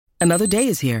Another day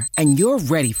is here, and you're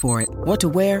ready for it. What to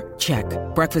wear? Check.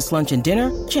 Breakfast, lunch, and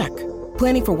dinner? Check.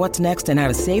 Planning for what's next and how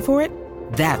to save for it?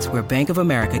 That's where Bank of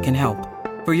America can help.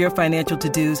 For your financial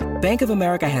to-dos, Bank of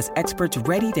America has experts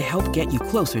ready to help get you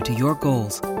closer to your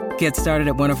goals. Get started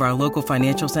at one of our local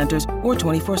financial centers or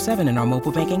 24/7 in our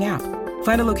mobile banking app.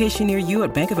 Find a location near you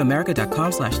at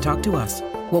bankofamerica.com/talktous.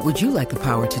 What would you like the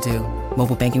power to do?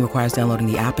 Mobile banking requires downloading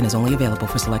the app and is only available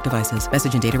for select devices.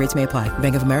 Message and data rates may apply.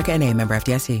 Bank of America N.A., member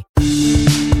FDIC.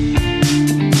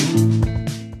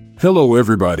 Hello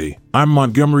everybody, I'm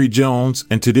Montgomery Jones,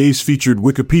 and today's featured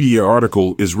Wikipedia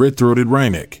article is red-throated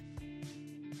wryneck.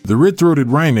 The red-throated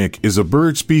wryneck is a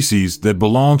bird species that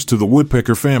belongs to the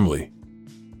woodpecker family.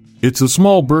 It's a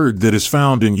small bird that is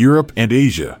found in Europe and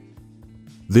Asia.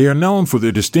 They are known for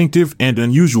their distinctive and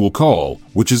unusual call,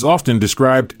 which is often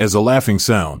described as a laughing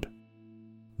sound.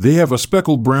 They have a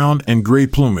speckled brown and gray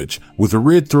plumage, with a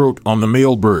red throat on the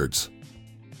male birds.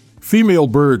 Female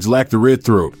birds lack the red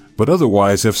throat, but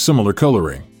otherwise have similar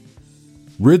coloring.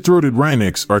 Red-throated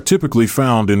wrynecks are typically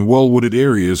found in well-wooded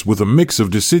areas with a mix of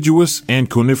deciduous and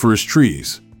coniferous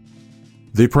trees.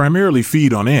 They primarily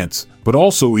feed on ants, but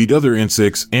also eat other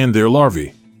insects and their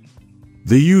larvae.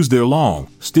 They use their long,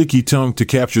 sticky tongue to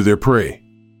capture their prey.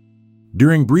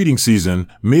 During breeding season,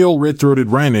 male red-throated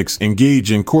wrynecks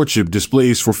engage in courtship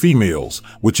displays for females,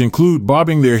 which include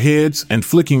bobbing their heads and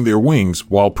flicking their wings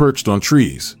while perched on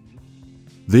trees.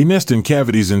 They nest in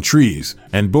cavities in trees,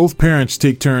 and both parents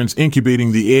take turns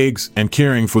incubating the eggs and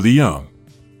caring for the young.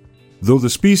 Though the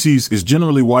species is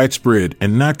generally widespread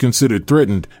and not considered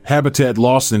threatened, habitat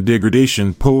loss and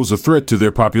degradation pose a threat to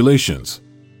their populations.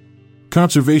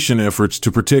 Conservation efforts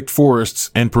to protect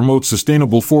forests and promote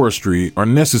sustainable forestry are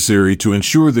necessary to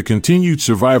ensure the continued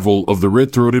survival of the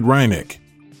red-throated wryneck.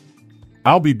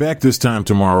 I'll be back this time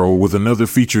tomorrow with another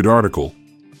featured article.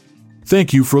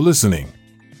 Thank you for listening.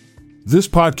 This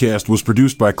podcast was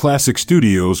produced by Classic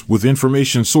Studios with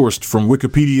information sourced from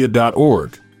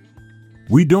wikipedia.org.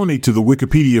 We donate to the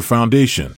Wikipedia Foundation.